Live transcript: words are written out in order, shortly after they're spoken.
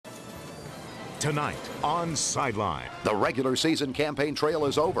Tonight on Sideline. The regular season campaign trail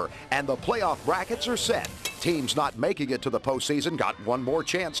is over, and the playoff brackets are set. Teams not making it to the postseason got one more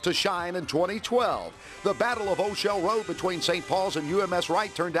chance to shine in 2012. The Battle of O'Shell Road between St. Paul's and UMS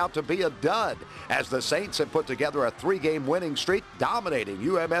Wright turned out to be a dud, as the Saints have put together a three-game winning streak, dominating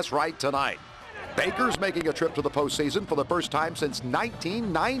UMS Wright tonight. Baker's making a trip to the postseason for the first time since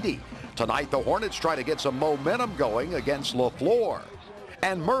 1990. Tonight, the Hornets try to get some momentum going against LaFleur.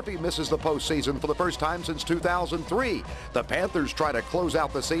 And Murphy misses the postseason for the first time since 2003. The Panthers try to close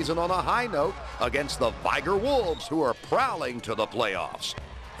out the season on a high note against the Viger Wolves, who are prowling to the playoffs.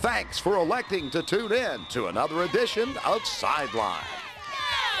 Thanks for electing to tune in to another edition of Sideline.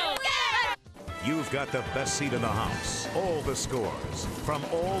 You've got the best seat in the house. All the scores from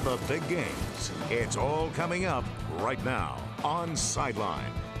all the big games. It's all coming up right now on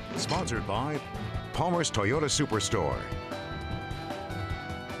Sideline. Sponsored by Palmer's Toyota Superstore.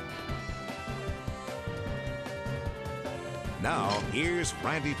 Now, here's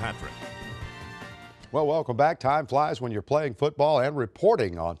Randy Patrick. Well, welcome back. Time flies when you're playing football and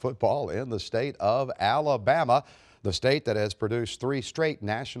reporting on football in the state of Alabama, the state that has produced 3 straight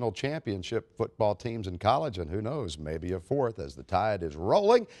national championship football teams in college, and who knows, maybe a 4th, as the Tide is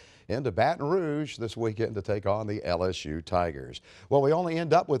rolling into Baton Rouge this weekend to take on the LSU Tigers. Well, we only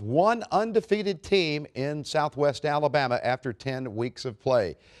end up with one undefeated team in Southwest Alabama after 10 weeks of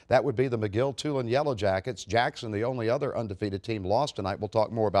play. That would be the McGill-Tulane Yellow Jackets. Jackson, the only other undefeated team, lost tonight. We'll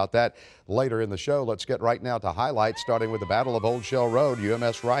talk more about that later in the show. Let's get right now to highlights, starting with the Battle of Old Shell Road.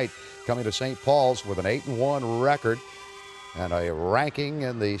 UMS Wright coming to St. Paul's with an 8-1 record and a ranking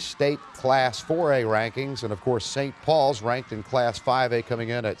in the state Class 4A rankings. And, of course, St. Paul's ranked in Class 5A, coming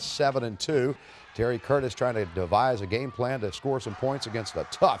in at 7-2. Terry Curtis trying to devise a game plan to score some points against a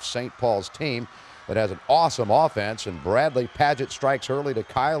tough St. Paul's team that has an awesome offense. And Bradley Paget strikes early to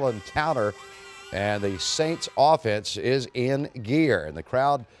Kylan Towner, and the Saints offense is in gear. And the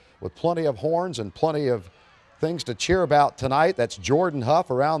crowd with plenty of horns and plenty of things to cheer about tonight. That's Jordan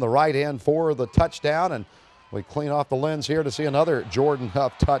Huff around the right end for the touchdown. And we clean off the lens here to see another Jordan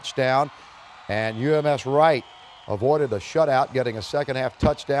Huff touchdown. And UMS Wright avoided a shutout, getting a second-half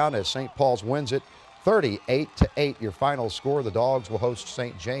touchdown as St. Paul's wins it 38-8, your final score. The Dogs will host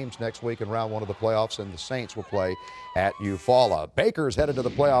St. James next week in round 1 of the playoffs, and the Saints will play at Eufaula. Baker's headed to the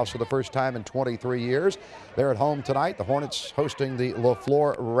playoffs for the first time in 23 years. They're at home tonight. The Hornets hosting the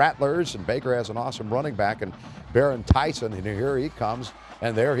LaFleur Rattlers, and Baker has an awesome running back, and Baron Tyson, and here he comes.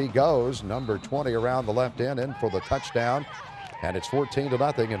 And there he goes, number 20 around the left end, in for the touchdown. And it's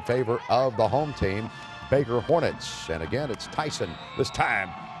 14-0 in favor of the home team, Baker Hornets. And again, it's Tyson, this time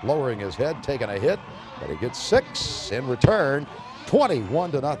lowering his head, taking a hit, but he gets 6 in return.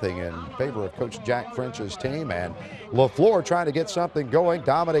 21-0 in favor of Coach Jack French's team. And LaFleur trying to get something going.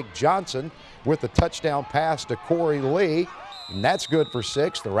 Dominic Johnson with the touchdown pass to Corey Lee. And that's good for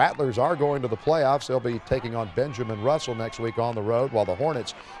 6. The Rattlers are going to the playoffs. They'll be taking on Benjamin Russell next week on the road, while the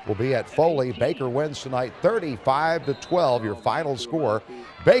Hornets will be at Foley. Baker wins tonight 35-12, your final score.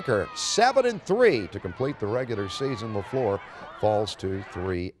 Baker 7-3 to complete the regular season. LaFleur falls to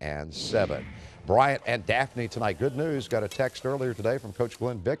 3-7. Bryant and Daphne tonight. Good news. Got a text earlier today from Coach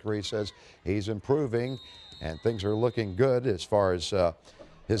Glenn Vickery. He says he's improving and things are looking good as far as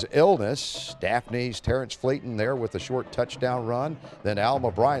his illness. Daphne's Terrence Fleeton there with a short touchdown run. Then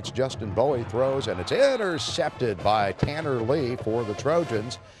Alma Bryant's Justin Bowie throws, and it's intercepted by Tanner Lee for the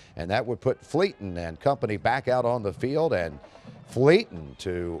Trojans. And that would put Fleeton and company back out on the field. And Fleeton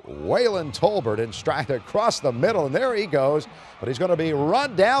to Waylon Tolbert in stride across the middle, and there he goes. But he's going to be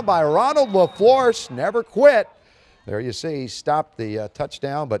run down by Ronald LaFleur. Never quit. There you see, he stopped the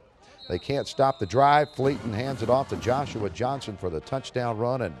touchdown, but they can't stop the drive. Fleeton hands it off to Joshua Johnson for the touchdown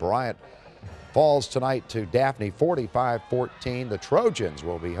run, and Bryant falls tonight to Daphne 45-14. The Trojans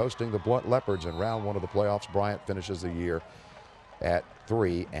will be hosting the Blunt Leopards in round 1 of the playoffs. Bryant finishes the year at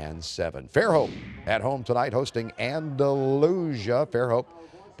 3-7. Fairhope at home tonight hosting Andalusia. Fairhope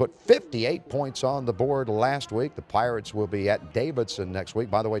put 58 points on the board last week. The Pirates will be at Davidson next week.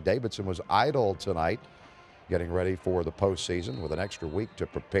 By the way, Davidson was idle tonight, getting ready for the postseason with an extra week to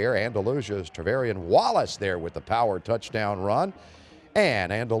prepare. Andalusia's Trevarian Wallace there with the power touchdown run.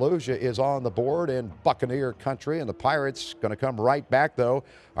 And Andalusia is on the board in Buccaneer country, and the Pirates going to come right back, though.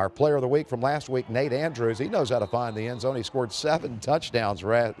 Our player of the week from last week, Nate Andrews, he knows how to find the end zone. He scored 7 touchdowns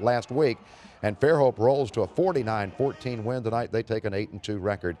last week, and Fairhope rolls to a 49-14 win tonight. They take an 8-2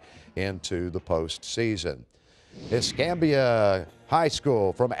 record into the postseason. Escambia High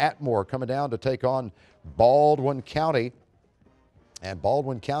School from Atmore coming down to take on Baldwin County. And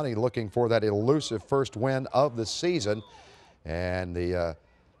Baldwin County looking for that elusive first win of the season. And the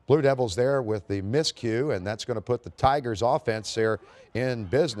Blue Devils there with the miscue, and that's going to put the Tigers offense there in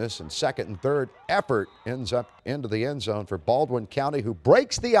business, and second and third effort ends up into the end zone for Baldwin County, who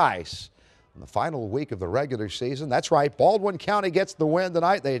breaks the ice in the final week of the regular season. That's right, Baldwin County gets the win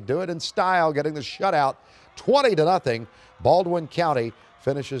tonight. They do it in style, getting the shutout 20-0. Baldwin County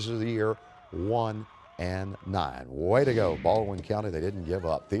finishes the year 1-9. Way to go, Baldwin County. They didn't give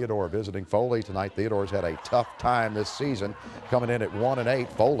up. Theodore visiting Foley tonight. Theodore's had a tough time this season, coming in at 1-8.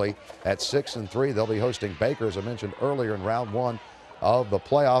 Foley at 6-3. They'll be hosting Baker, as I mentioned earlier, in round one of the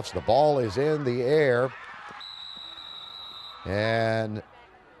playoffs. The ball is in the air, and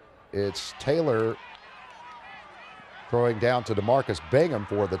it's Taylor throwing down to DeMarcus Bingham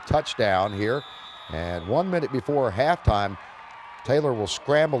for the touchdown here. And 1 minute before halftime, Taylor will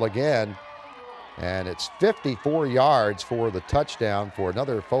scramble again, and it's 54 yards for the touchdown, for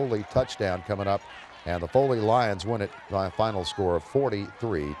another Foley touchdown coming up. And the Foley Lions win it by a final score of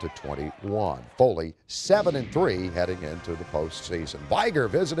 43-21. Foley 7-3 heading into the postseason. Viger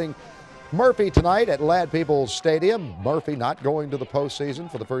visiting Murphy tonight at Lad Peoples Stadium. Murphy not going to the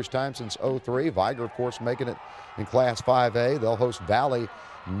postseason for the first time since '03. Viger, of course, making it in Class 5A. They'll host Valley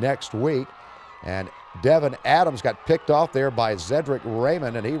next week. And Devin Adams got picked off there by Zedric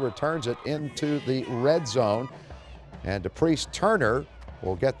Raymond, and he returns it into the red zone. And DePriest Turner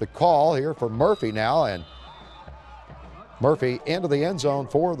will get the call here for Murphy now, and Murphy into the end zone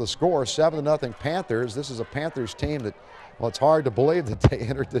for the score. 7-0 Panthers. This is a Panthers team that, well, it's hard to believe that they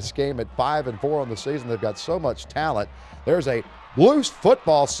entered this game at 5-4 on the season. They've got so much talent. There's a loose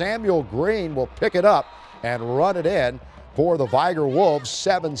football. Samuel Green will pick it up and run it in for the Viger Wolves.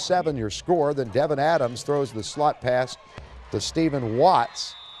 7-7 your score. Then Devin Adams throws the slot pass to Stephen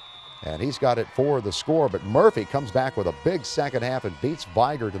Watts, and he's got it for the score. But Murphy comes back with a big second half and beats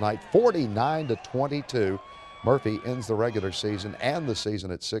Viger tonight 49-22. Murphy ends the regular season and the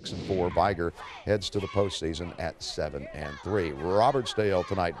season at 6-4. Viger heads to the postseason at 7-3. Robertsdale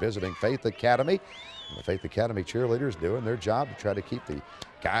tonight visiting Faith Academy. And the Faith Academy cheerleaders doing their job to try to keep the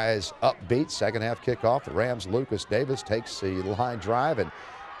guys upbeat. Second half kickoff. The Rams' Lucas Davis takes the line drive, and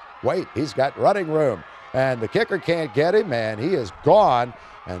wait, he's got running room. And the kicker can't get him, and he is gone.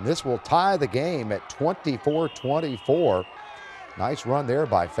 And this will tie the game at 24-24. Nice run there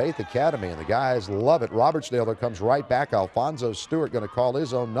by Faith Academy, and the guys love it. Robertsdale, there comes right back. Alfonso Stewart going to call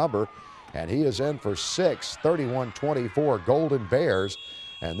his own number, and he is in for 6. 31-24 Golden Bears.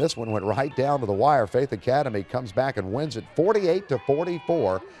 And this one went right down to the wire. Faith Academy comes back and wins it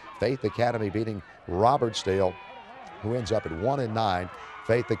 48-44. Faith Academy beating Robertsdale, who ends up at 1-9.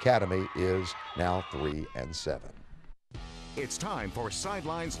 Faith Academy is now 3-7. It's time for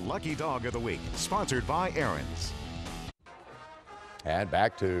Sideline's Lucky Dog of the Week, sponsored by Aaron's. And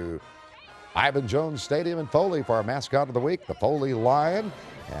back to Ivan Jones Stadium in Foley for our mascot of the week, the Foley Lion.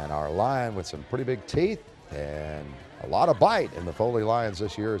 And our lion with some pretty big teeth and a lot of bite in the Foley Lions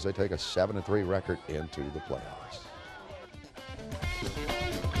this year as they take a 7-3 record into the playoffs.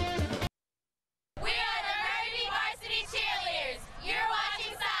 We are the Murphy Varsity Cheerleaders. You're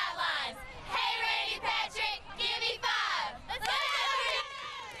watching Sidelines. Hey, Randy Patrick, give me 5. Let's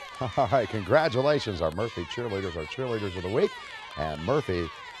go! All right, congratulations, our Murphy cheerleaders, our cheerleaders of the week. And Murphy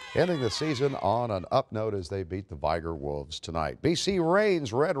ending the season on an up note as they beat the Viger Wolves tonight. BC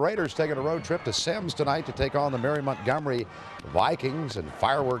Reigns Red Raiders taking a road trip to Sims tonight to take on the Mary Montgomery Vikings, and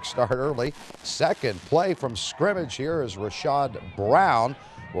fireworks start early. Second play from scrimmage here is Rashad Brown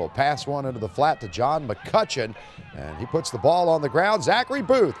will pass one into the flat to John McCutcheon, and he puts the ball on the ground. Zachary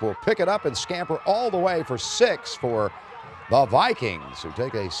Booth will pick it up and scamper all the way for 6 for the Vikings, who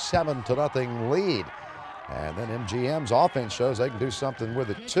take a 7-0 lead. And then MGM's offense shows they can do something with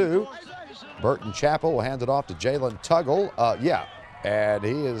it too. Burton Chappell will hand it off to Jalen Tuggle. And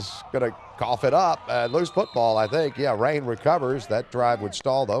he is going to cough it up. Loose football, I think. Yeah, Rain recovers. That drive would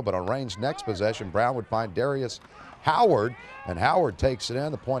stall, though. But on Rain's next possession, Brown would find Darius Howard. And Howard takes it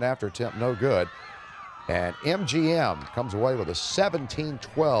in. The point after attempt, no good. And MGM comes away with a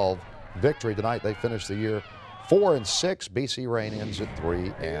 17-12 victory tonight. They finish the year 4-6. BC Rain ends at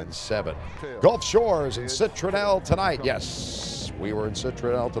 3-7. Gulf Shores and Citronelle tonight. Yes, we were in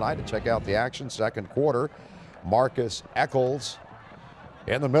Citronelle tonight to check out the action. Second quarter, Marcus Eccles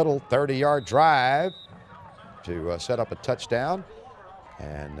in the middle, 30-yard drive to set up a touchdown.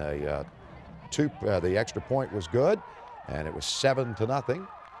 And the extra point was good, and it was 7-0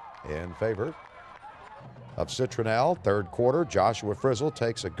 in favor of Citronelle. Third quarter, Joshua Frizzle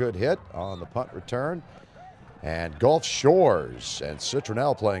takes a good hit on the punt return. And Gulf Shores and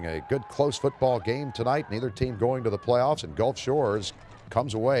Citronelle playing a good close football game tonight. Neither team going to the playoffs, and Gulf Shores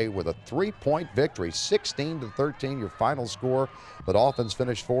comes away with a 3-point victory, 16-13, your final score. The Dolphins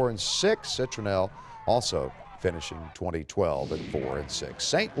finished 4-6. Citronelle also finishing 2012 at 4-6.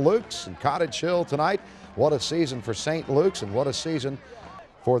 St. Luke's and Cottage Hill tonight. What a season for St. Luke's, and what a season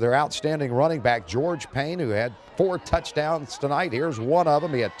for their outstanding running back, George Payne, who had 4 touchdowns tonight. Here's one of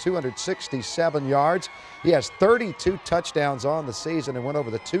them. He had 267 yards. He has 32 touchdowns on the season and went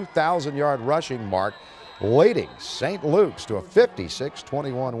over the 2,000-yard rushing mark, leading St. Luke's to a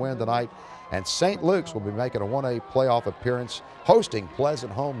 56-21 win tonight. And St. Luke's will be making a 1A playoff appearance, hosting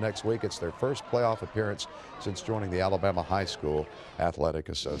Pleasant Home next week. It's their first playoff appearance since joining the Alabama High School Athletic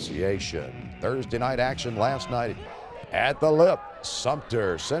Association. Thursday night action last night at the Lip.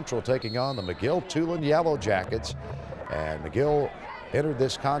 Sumter Central taking on the McGill-Tulane Yellow Jackets. And McGill entered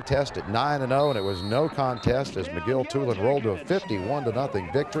this contest at 9-0, and it was no contest as McGill-Tulane rolled to a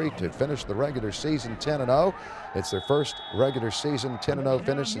 51-0 victory to finish the regular season 10-0. It's their first regular season 10-0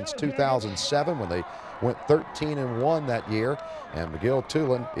 finish since 2007 when they went 13-1 that year. And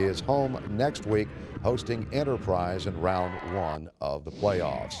McGill-Tulane is home next week hosting Enterprise in round 1 of the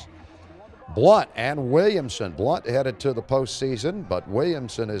playoffs. Blount and Williamson. Blount headed to the postseason, but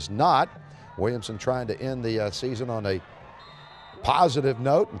Williamson is not. Williamson trying to end the season on a positive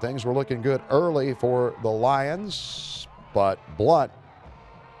note, and things were looking good early for the Lions, but Blount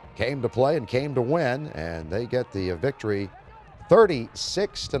came to play and came to win, and they get the victory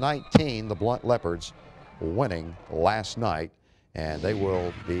 36-19. The Blount Leopards winning last night, and they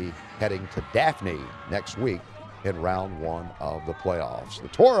will be heading to Daphne next week in round 1 of the playoffs. The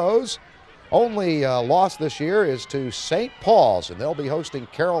Toros only loss this year is to St. Paul's, and they'll be hosting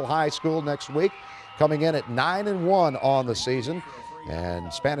Carroll High School next week, coming in at 9-1 on the season.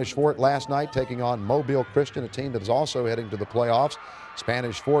 And Spanish Fort last night taking on Mobile Christian, a team that is also heading to the playoffs.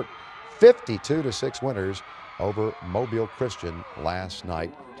 Spanish Fort 52-6 winners over Mobile Christian last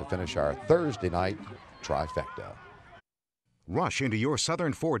night to finish our Thursday night trifecta. Rush into your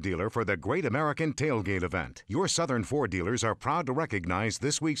Southern Ford dealer for the Great American Tailgate event. Your Southern Ford dealers are proud to recognize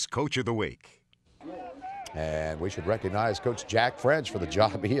this week's Coach of the Week. And we should recognize Coach Jack French for the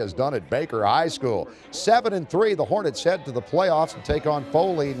job he has done at Baker High School. 7-3, the Hornets head to the playoffs and take on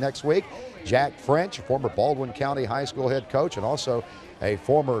Foley next week. Jack French, a former Baldwin County High School head coach and also a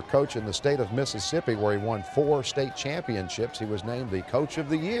former coach in the state of Mississippi where he won 4 state championships. He was named the Coach of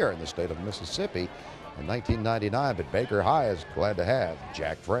the Year in the state of Mississippi in 1999, but Baker High is glad to have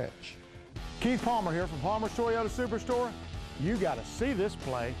Jack French. Keith Palmer here from Palmer's Toyota Superstore. You got to see this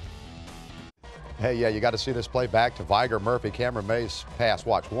play. Hey, yeah, you got to see this play back to Viger Murphy. Cameron Mays pass.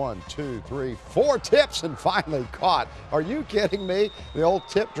 Watch 1, 2, 3, 4 tips and finally caught. Are you kidding me? The old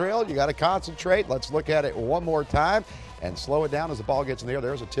tip drill, you got to concentrate. Let's look at it one more time and slow it down as the ball gets in the air.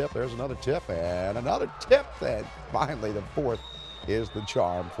 There's a tip, there's another tip, and another tip. And finally, the 4th is the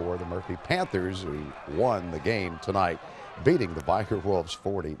charm for the Murphy Panthers, who won the game tonight, beating the Viger Wolves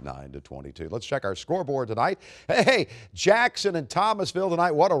 49-22. Let's check our scoreboard tonight. Hey, Jackson and Thomasville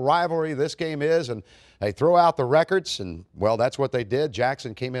tonight. What a rivalry this game is. And they throw out the records, and, well, that's what they did.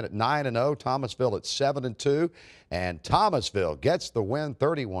 Jackson came in at 9-0, Thomasville at 7-2, and Thomasville gets the win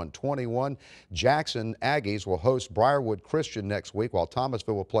 31-21. Jackson Aggies will host Briarwood Christian next week, while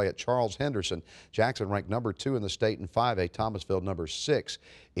Thomasville will play at Charles Henderson. Jackson ranked number 2 in the state in 5A, Thomasville number 6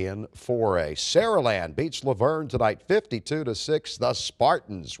 in 4A. Saraland beats Laverne tonight 52-6. The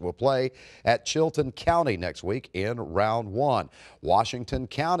Spartans will play at Chilton County next week in round 1. Washington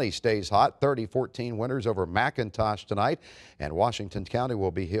County stays hot, 30-14 winners over McIntosh tonight, and Washington County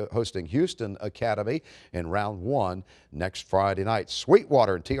will be hosting Houston Academy in round 1 next Friday night.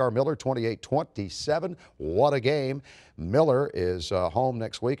 Sweetwater and T.R. Miller 28-27. What a game. Miller is home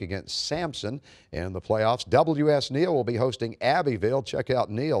next week against Sampson in the playoffs. W.S. Neal will be hosting Abbeville. Check out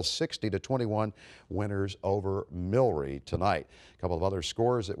Neal, 60-21 winners over Milry tonight. A couple of other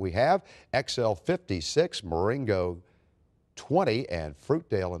scores that we have. XL 56, Marengo 20, and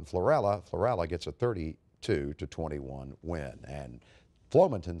Fruitdale and Florella. Florella gets a 32-21 win. And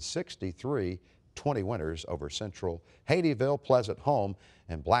Flomaton 63-20 winners over Central Hadyville. Pleasant home,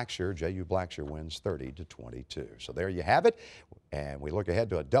 and Blackshear, J.U. Blackshear wins 30-22. So there you have it. And we look ahead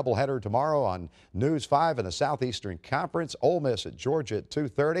to a doubleheader tomorrow on News 5 in the Southeastern Conference. Ole Miss at Georgia at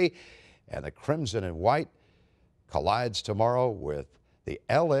 2:30, and the Crimson and White collides tomorrow with the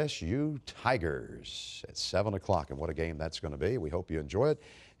LSU Tigers at 7 o'clock. And what a game that's going to be. We hope you enjoy it.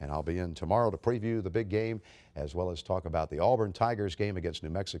 And I'll be in tomorrow to preview the big game, as well as talk about the Auburn Tigers game against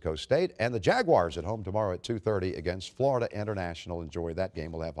New Mexico State, and the Jaguars at home tomorrow at 2:30 against Florida International. Enjoy that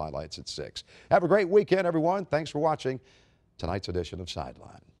game. We'll have highlights at 6. Have a great weekend, everyone. Thanks for watching tonight's edition of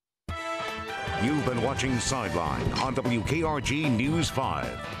Sideline. You've been watching Sideline on WKRG News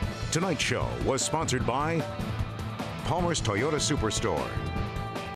 5. Tonight's show was sponsored by Palmer's Toyota Superstore,